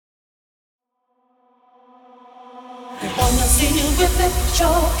Wanna see you with it, sure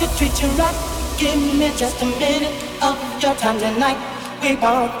could treat you right. Give me just a minute of your time tonight. We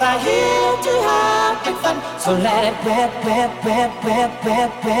both are here to have big fun, so let it rip, rip, rip, rip,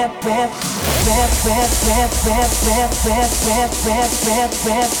 rip, rip, rip, rip, rip, rip, rip, rip, rip, rip, rip,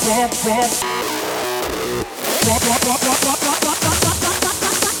 rip, rip, rip,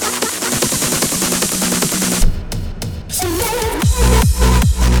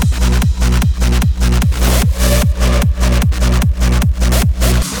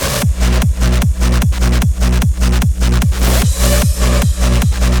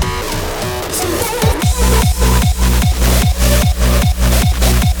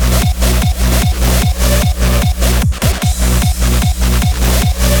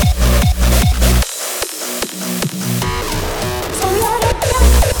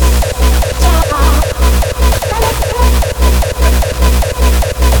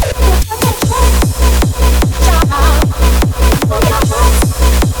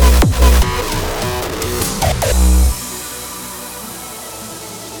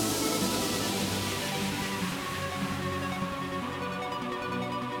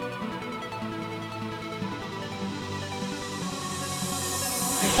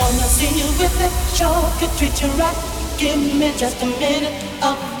 Wanna see you with it, sure could treat you right. Give me just a minute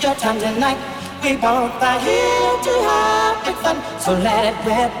of your time tonight. We both are here to have big fun, so let it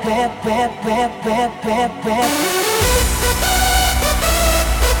rip, rip, rip, rip, rip, rip, rip.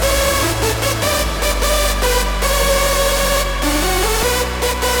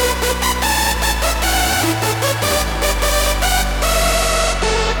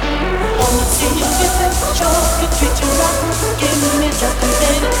 Wanna see you with it, sure could treat you right. Give me just a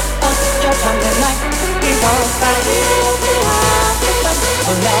minute of your time tonight. We both are here to have big fun,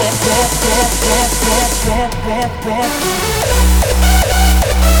 so let it rip, rip, rip, rip, rip, rip, rip.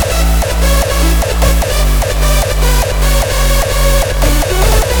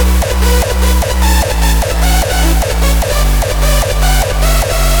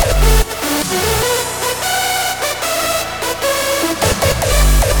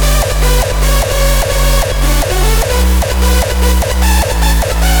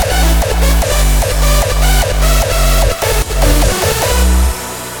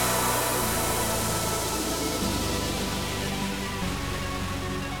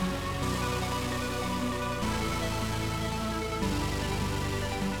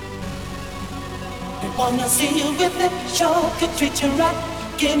 Wanna see you with it, sure could treat you right.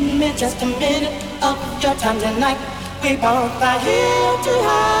 Give me just a minute of your time tonight. We both are here to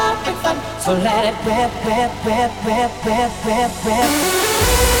have big fun, so let it rip, rip, rip, rip, rip, rip, rip.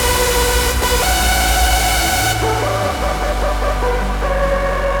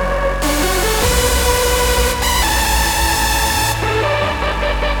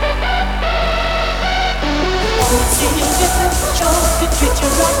 Wanna see you with it, sure could treat you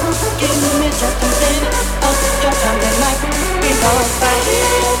right. Give me just a minute of your time tonight. We both are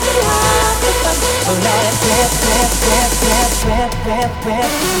here to have big fun, so let it rip, rip, rip, rip, rip, rip,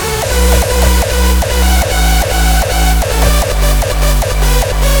 rip.